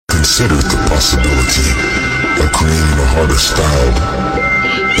considered the possibility of creating a harder style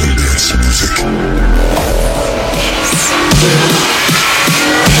in dance music.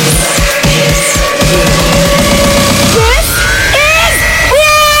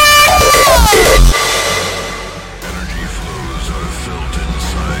 Energy flows are felt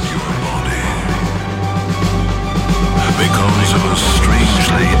inside your body because of a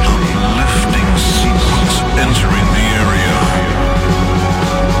strangely uplifting sequence entering the area.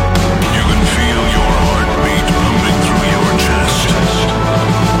 You can feel your heartbeat pumping through your chest.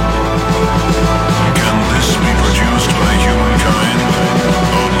 Can this be produced by humankind?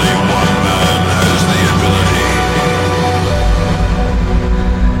 Only one man has the ability.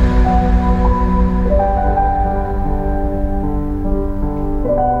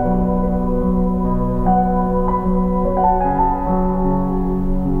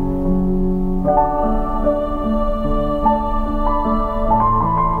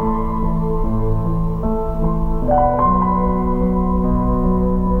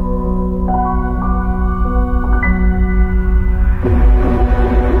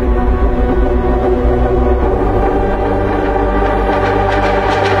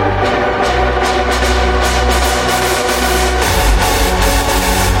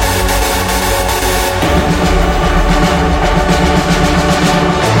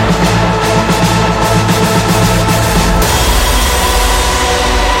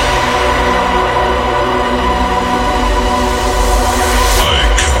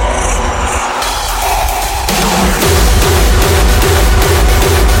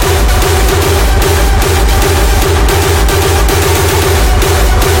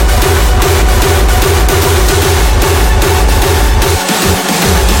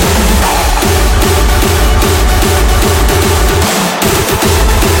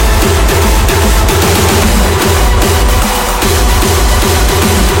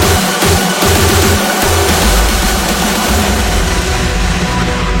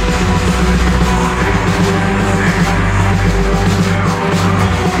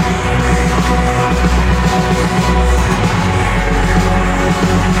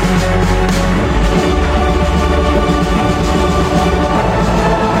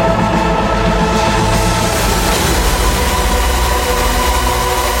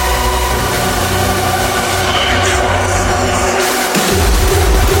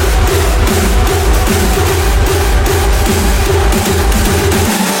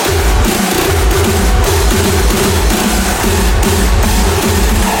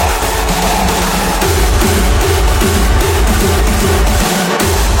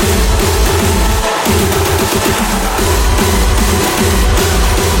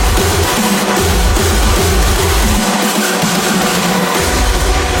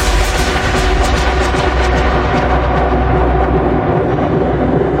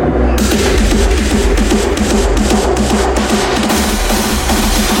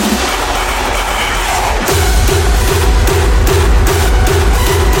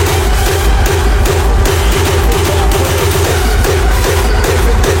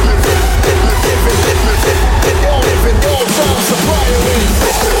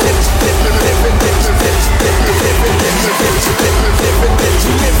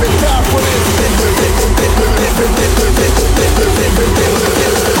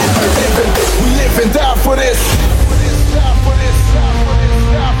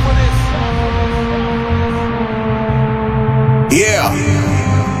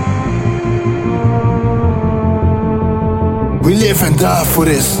 We live and die for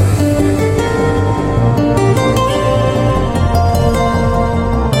this.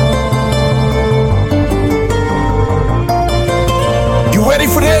 You ready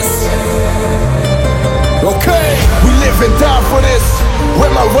for this? Okay, we live and die for this.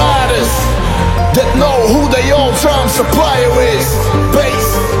 We're my riders that know who their all-time supplier is. Bass,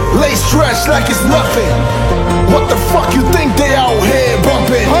 lay stretched like it's nothing. What the fuck you think they out here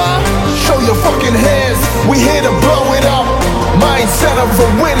bumping? Huh? Show your fucking hands, we here to blow it up. Mindset of a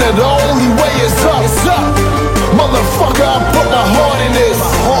winner, the only way is up. It's up. Motherfucker, I put my heart in this.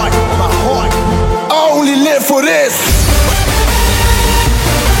 My heart. I only live for this.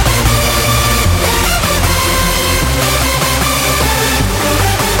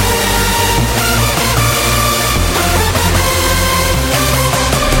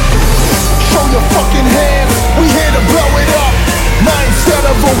 Show your fucking hands, we here to blow it up. Mindset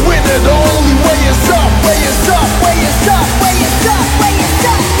of a winner, the only way is up. Way is up, way is up, way is up, way is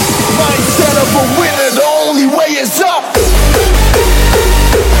up. Mindset of a winner, the only way is up.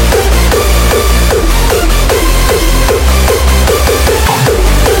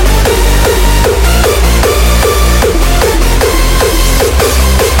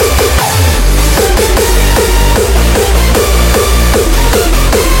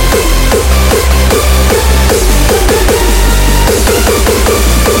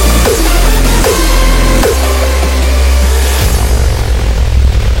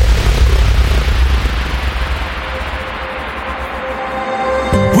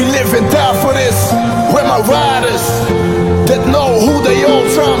 who the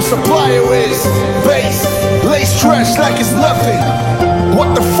all-time supplier is. Bass, lace trash like it's nothing.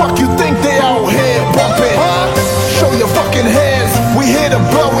 What the fuck you think they out here bumping? Show your fucking hands, we here to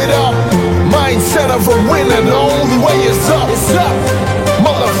blow it up. Mindset of a winner, the only way is up. It's up.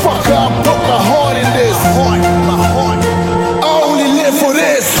 Motherfucker, I put my heart in this. My heart. I only live for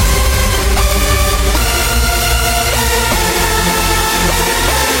this.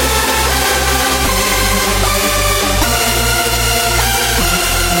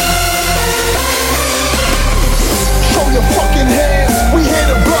 Show your fucking hands, we here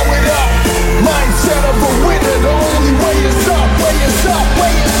to blow it up. Mindset of a winner, the only way is up. Way is up,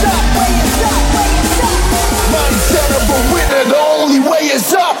 way is up, way is up, way is up. Mindset of a winner, the only way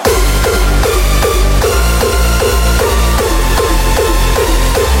is up.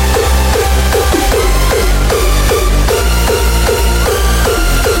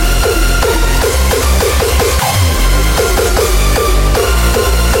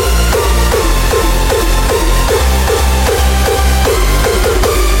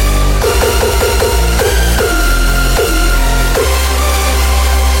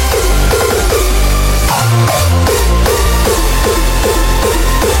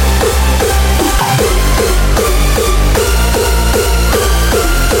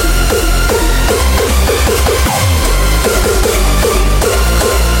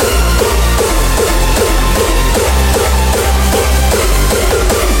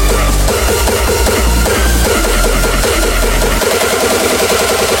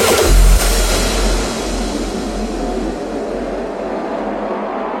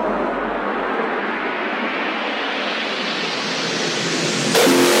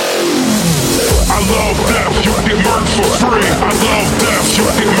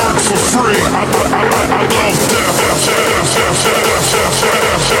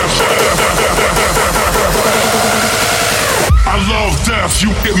 You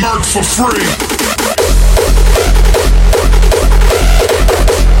get murked for free.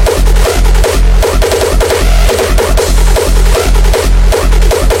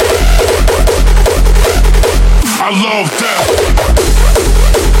 I love death.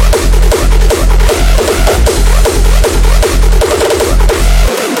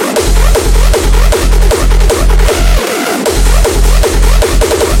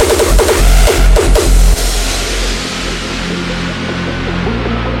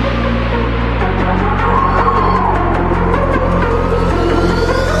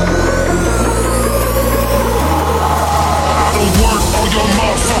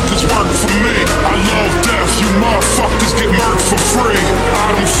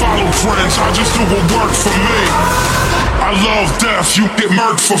 I just do what works for me. I love death, you get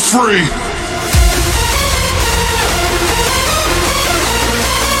murked for free.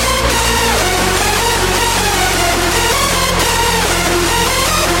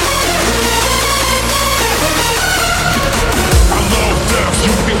 I love death,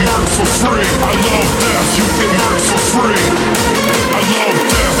 you get murked for free. I love death, you get murked for free. I love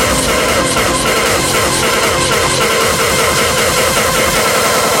death.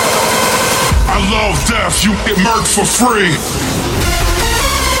 I love death, you get murked for free.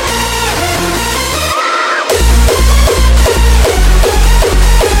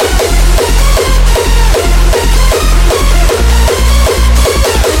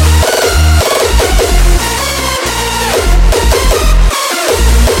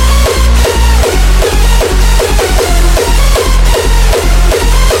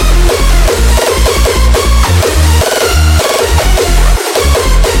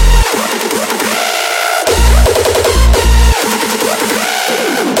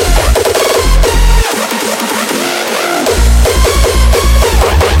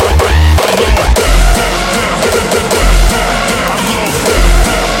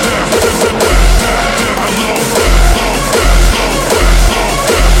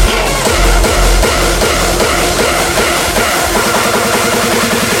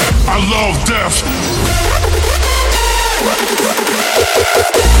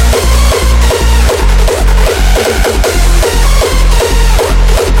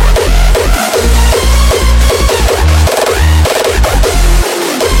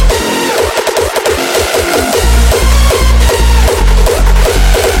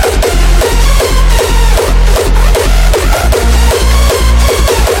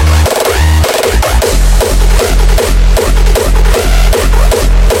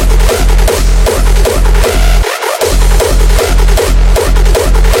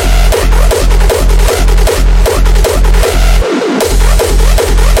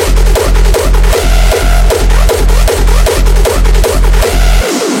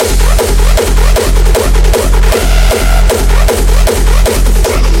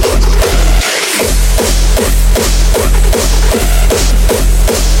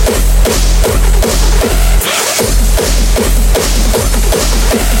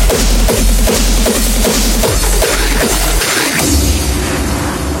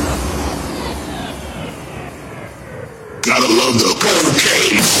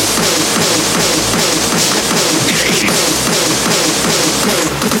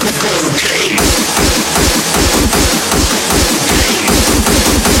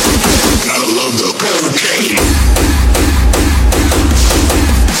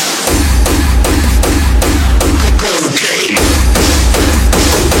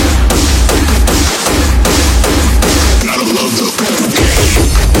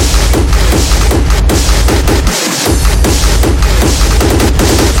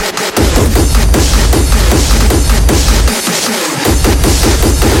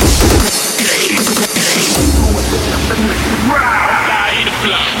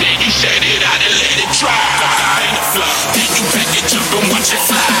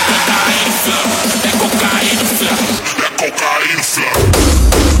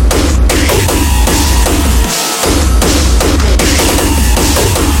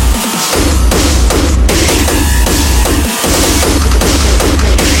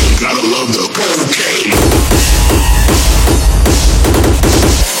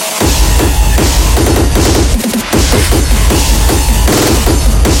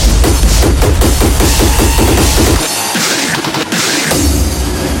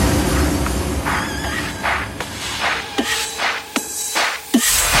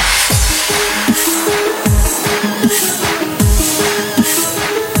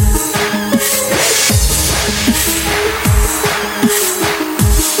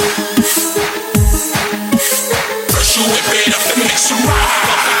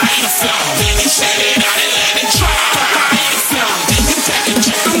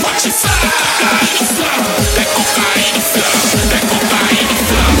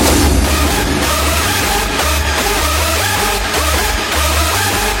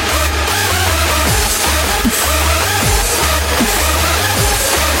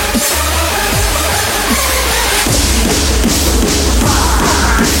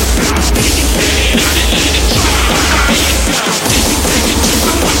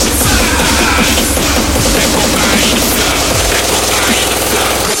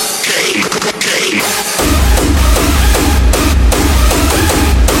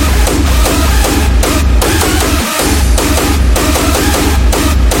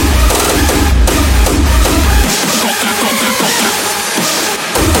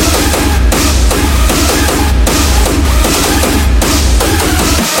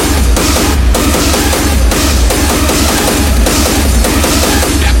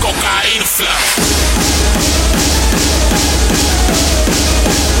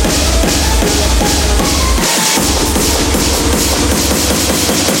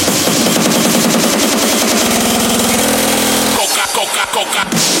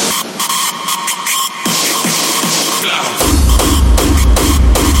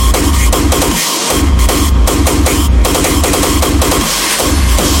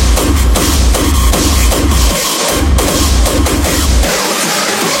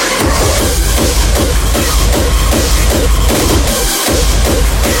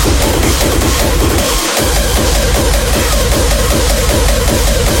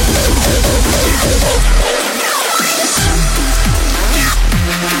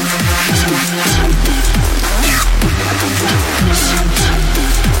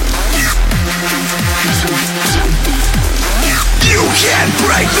 can't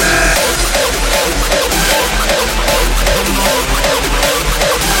break me.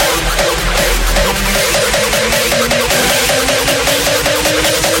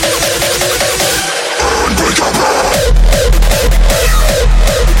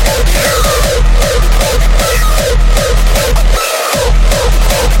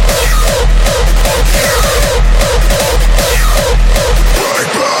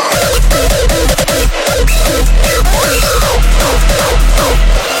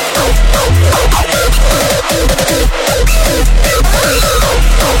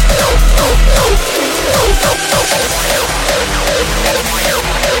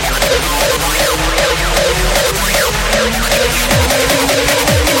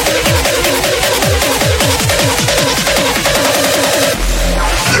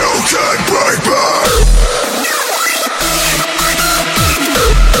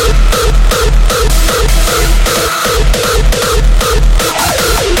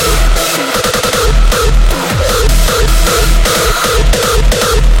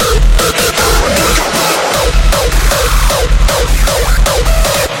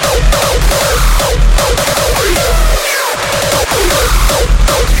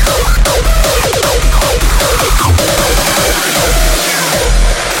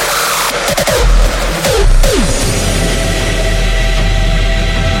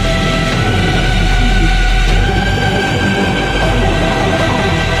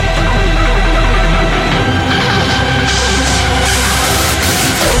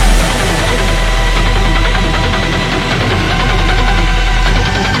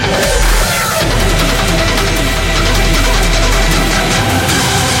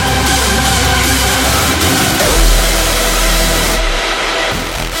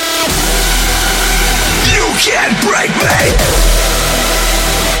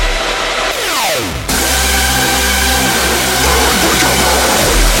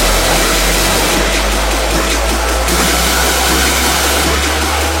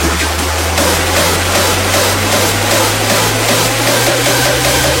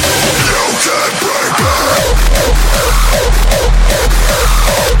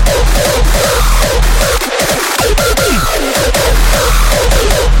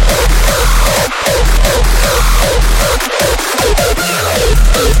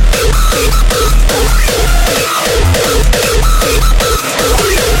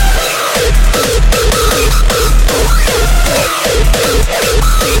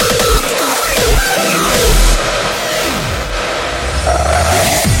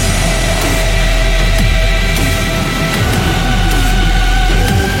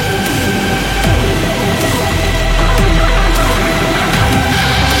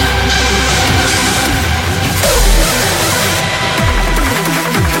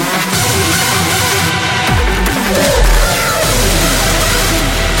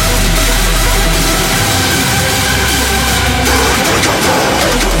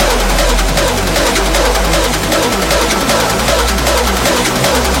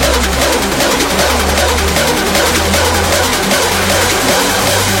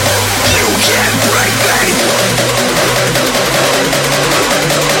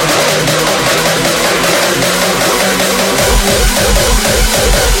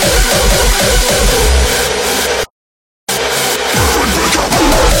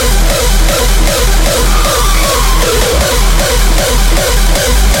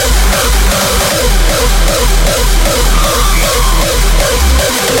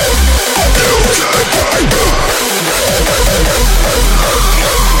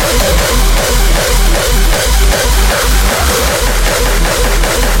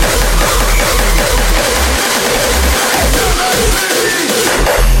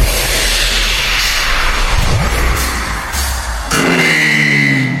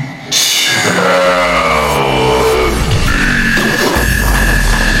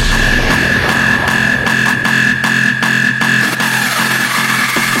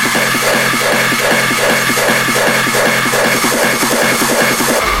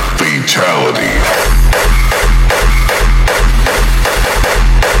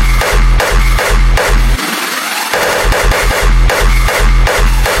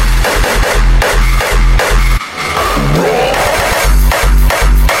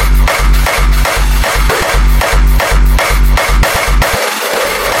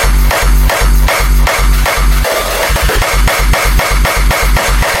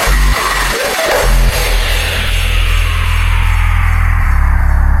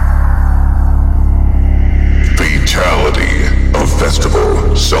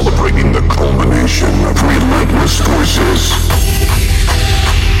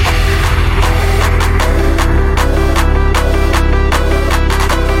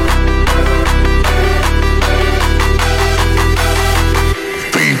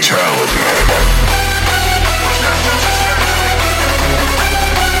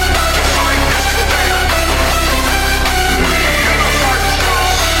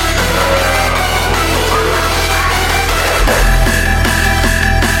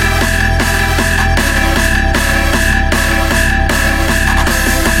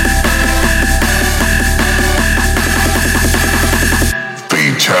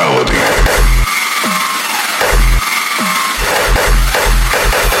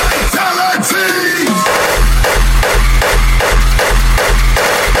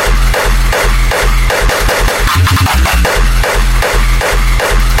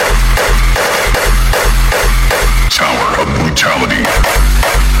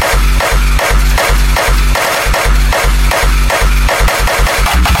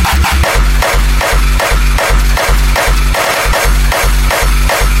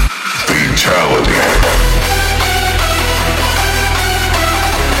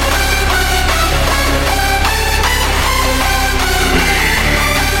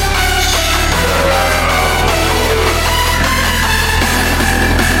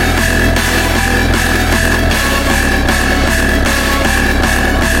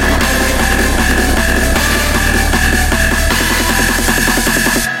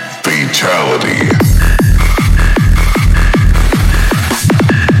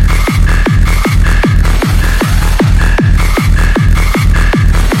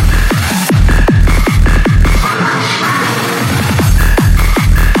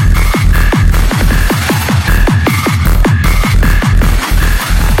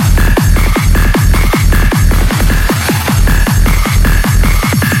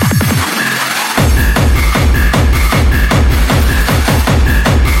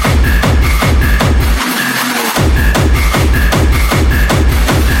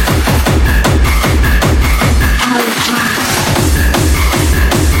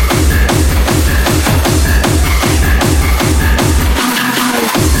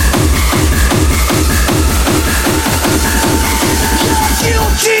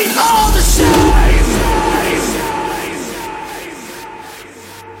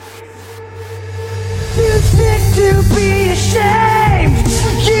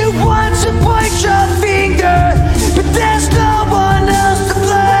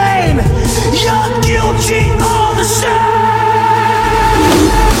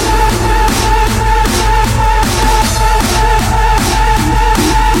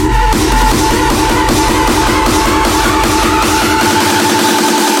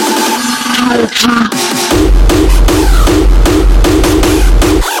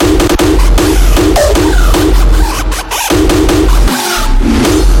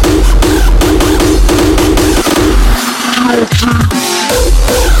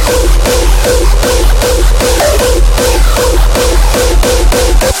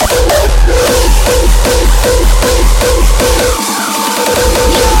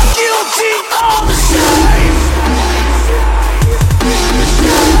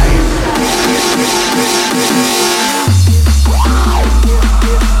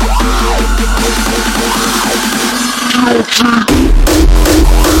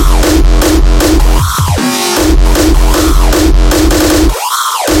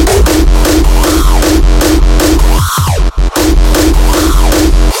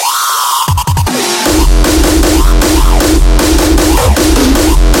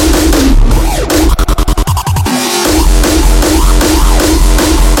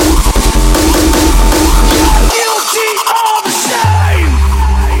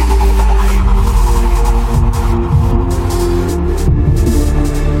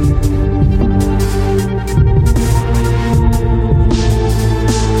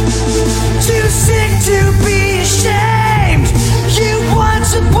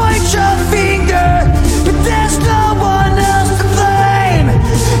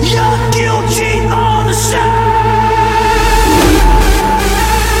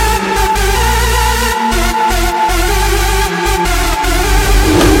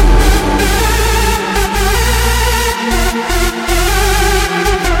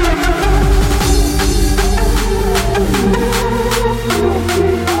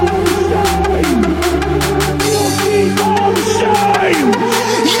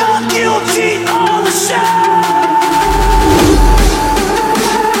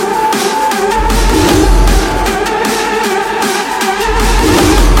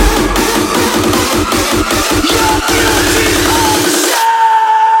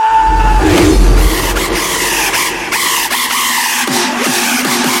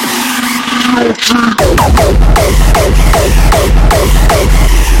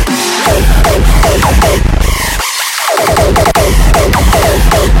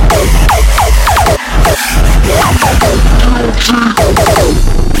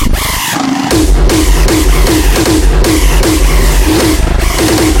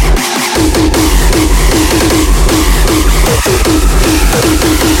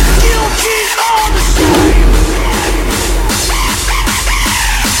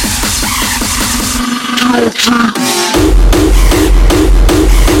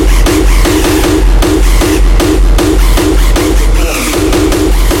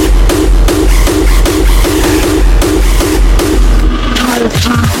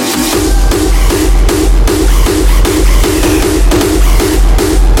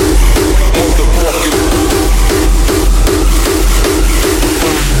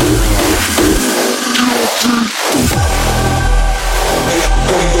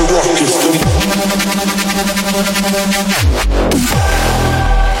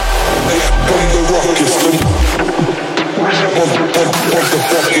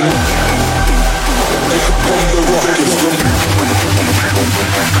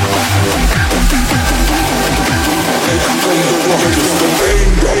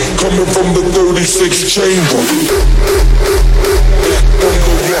 Coming from the 36 chamber.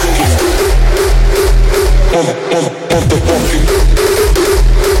 On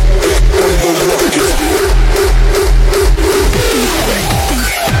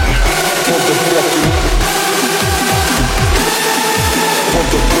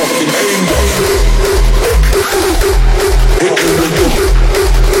the fucking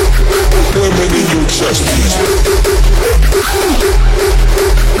women in your chest,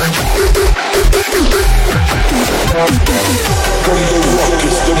 from the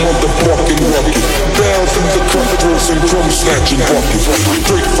ruckus, the motherfucking ruckus. Down from the cutthroats and crumb snatching buckets.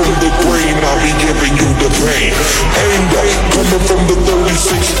 Straight from the grain, I'll be giving you the pain. Anger, coming from the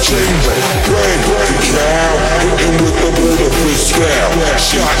 36 chamber. Bang, the cow, hitting with the bulletproof scowl.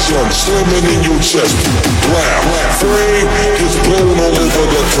 Shotgun, slamming in your chest. Wow, frame gets blown all over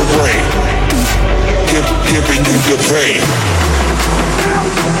the terrain. Giving you the pain.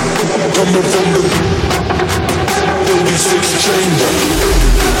 Coming from the 36 chamber.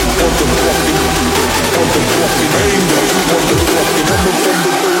 Motherfucking anger. Motherfucking coming from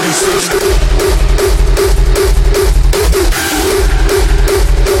the 36.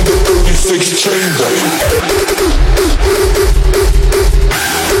 The 36 chamber.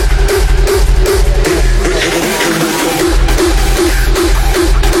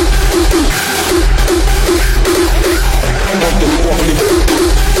 Motherfucking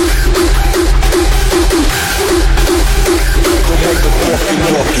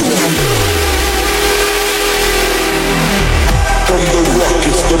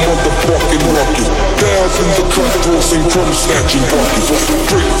bucket.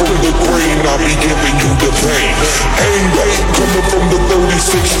 Straight from the grain, I be giving you the pain. Anger, coming from the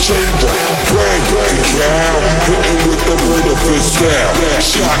 36 chamber. Bang, cow, hitting with the vertical style.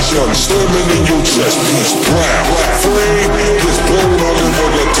 Shotgun, slamming in your chest piece, plow. Frame, gets blown all over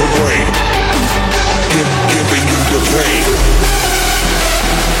the terrain. Giving you the pain.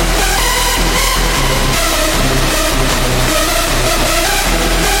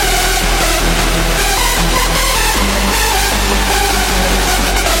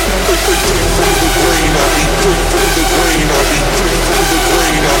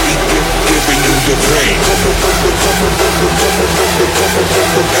 Giving you the pain. Coming from the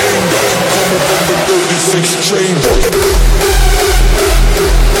 36 chamber.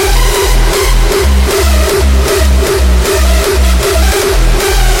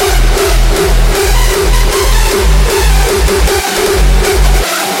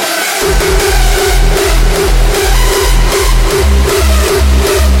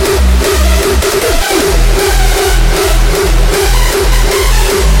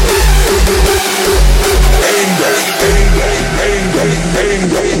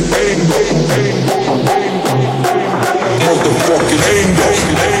 Motherfucking anger,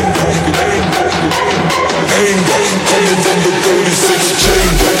 coming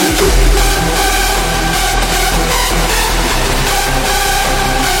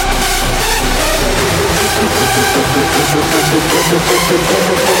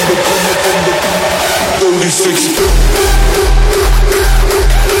from the 36 chamber.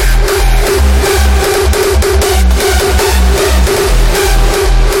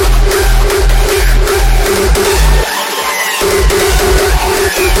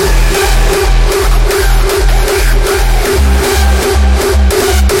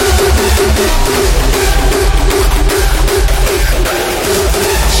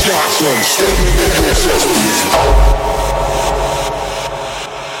 Shotgun, slamming in your chest piece.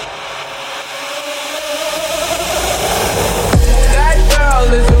 That girl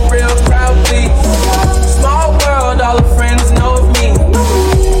is a real crowd please. Small world, all her friends know of me.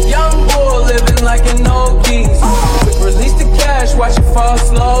 Young bull living like an old geese. Release the cash, watch it fall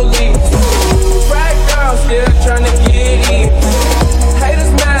slowly. Frat girl still trying to get in.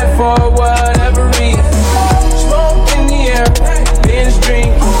 Haters mad for whatever reason. Smoke in the air, binge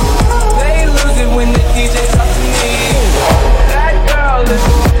drink. They lose it when the DJ talk to me. That girl is,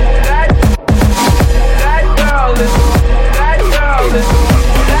 that girl is, that girl is,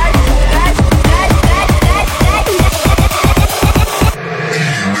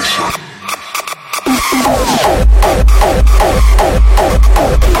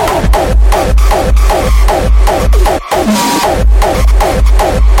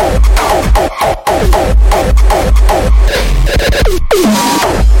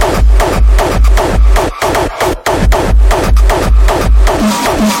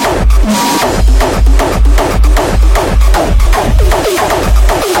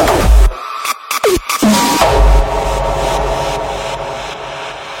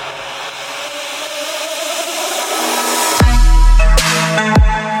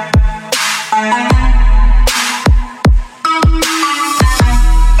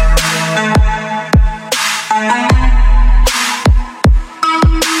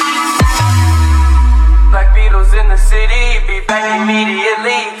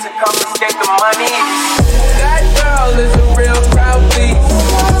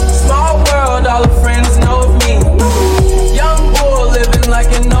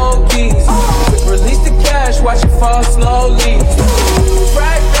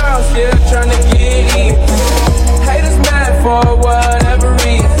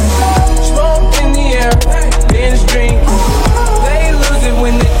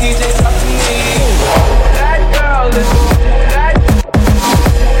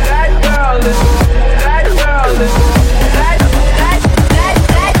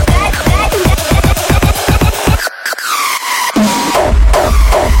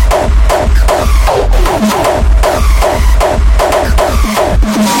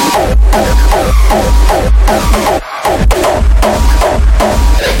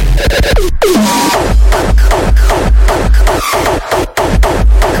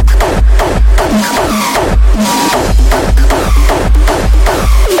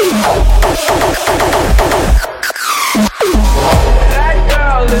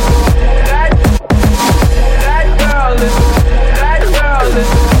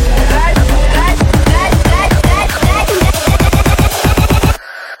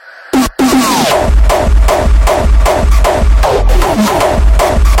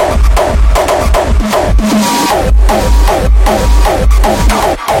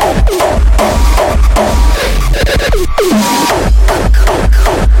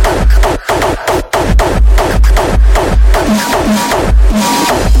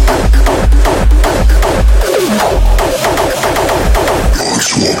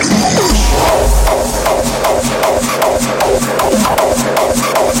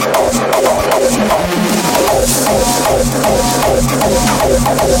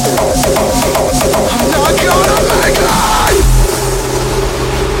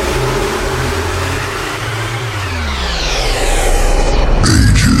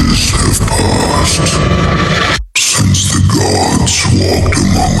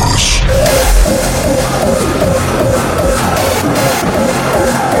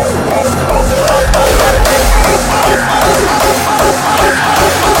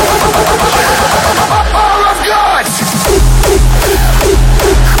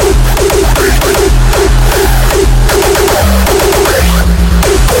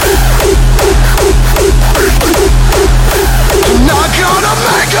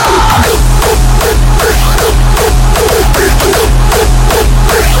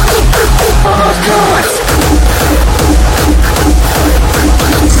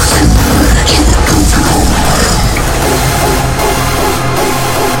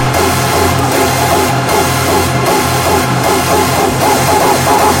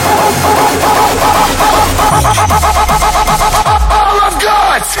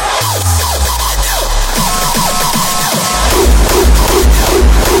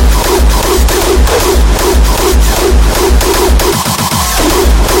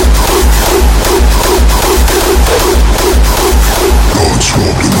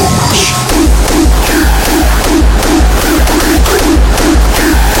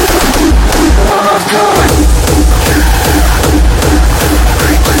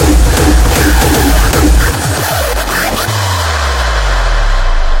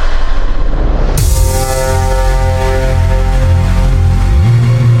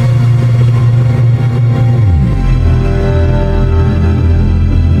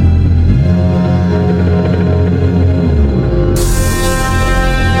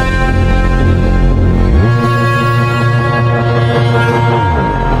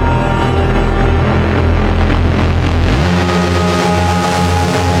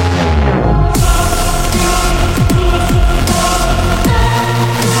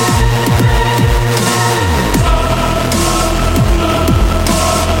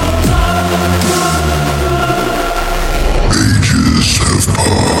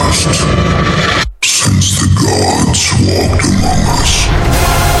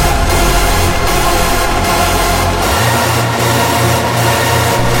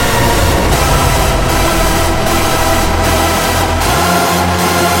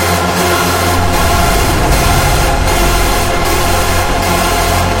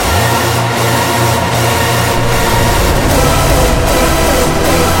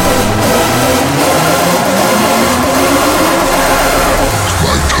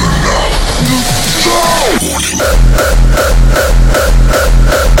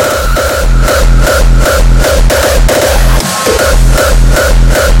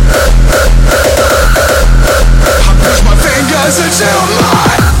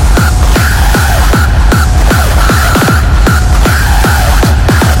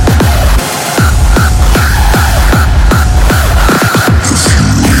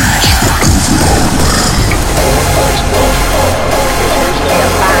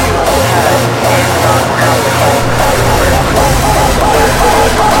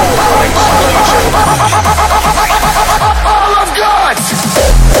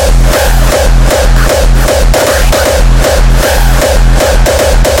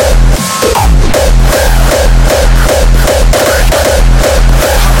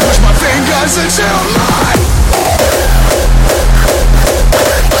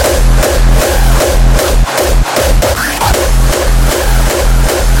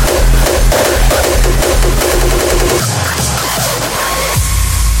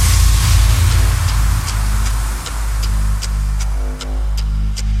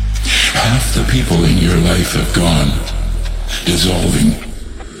 Half the people in your life have gone, dissolving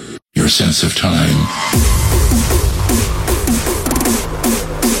your sense of time.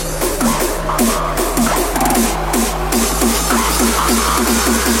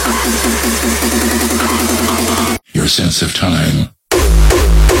 Your sense of time.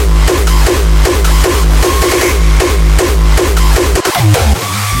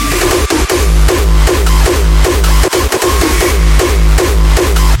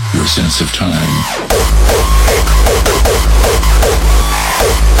 Your sense of time.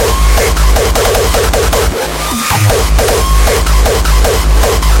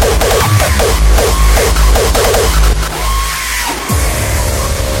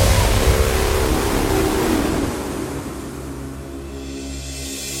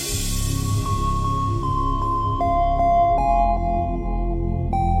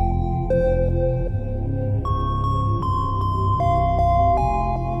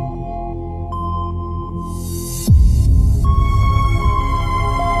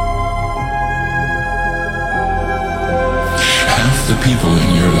 The people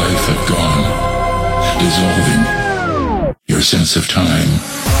in your life have gone, dissolving your sense of time.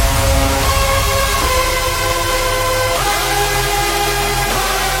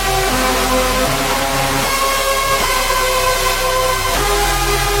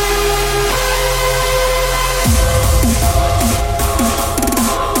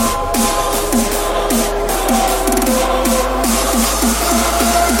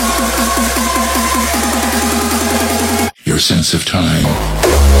 Your sense of time.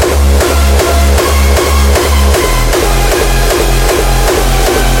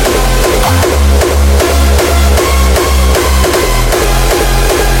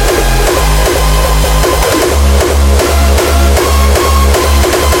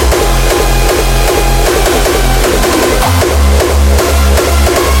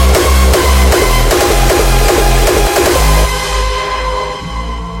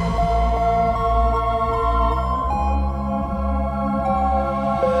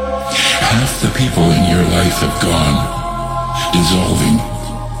 Half the people in your life have gone, dissolving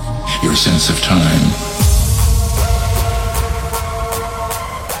your sense of time.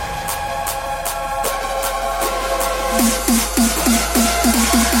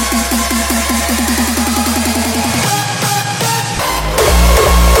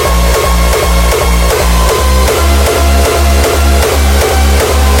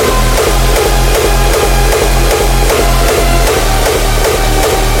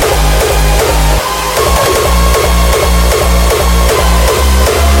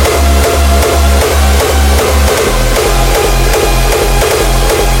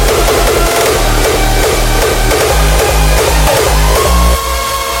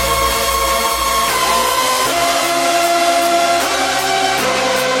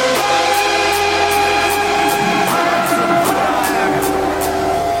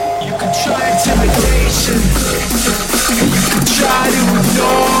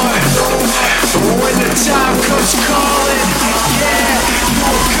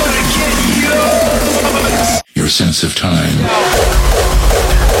 Your sense of time.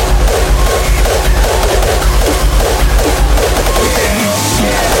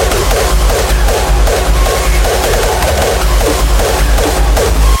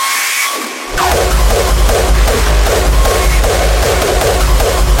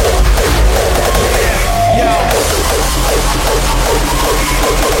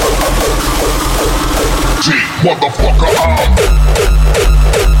 Motherfucker,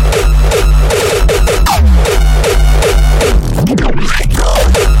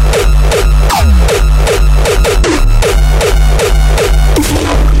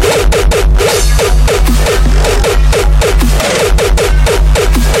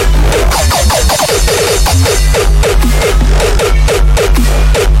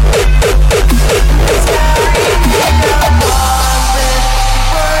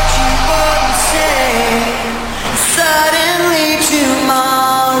 Suddenly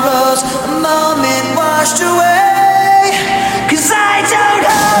tomorrow's a moment washed away.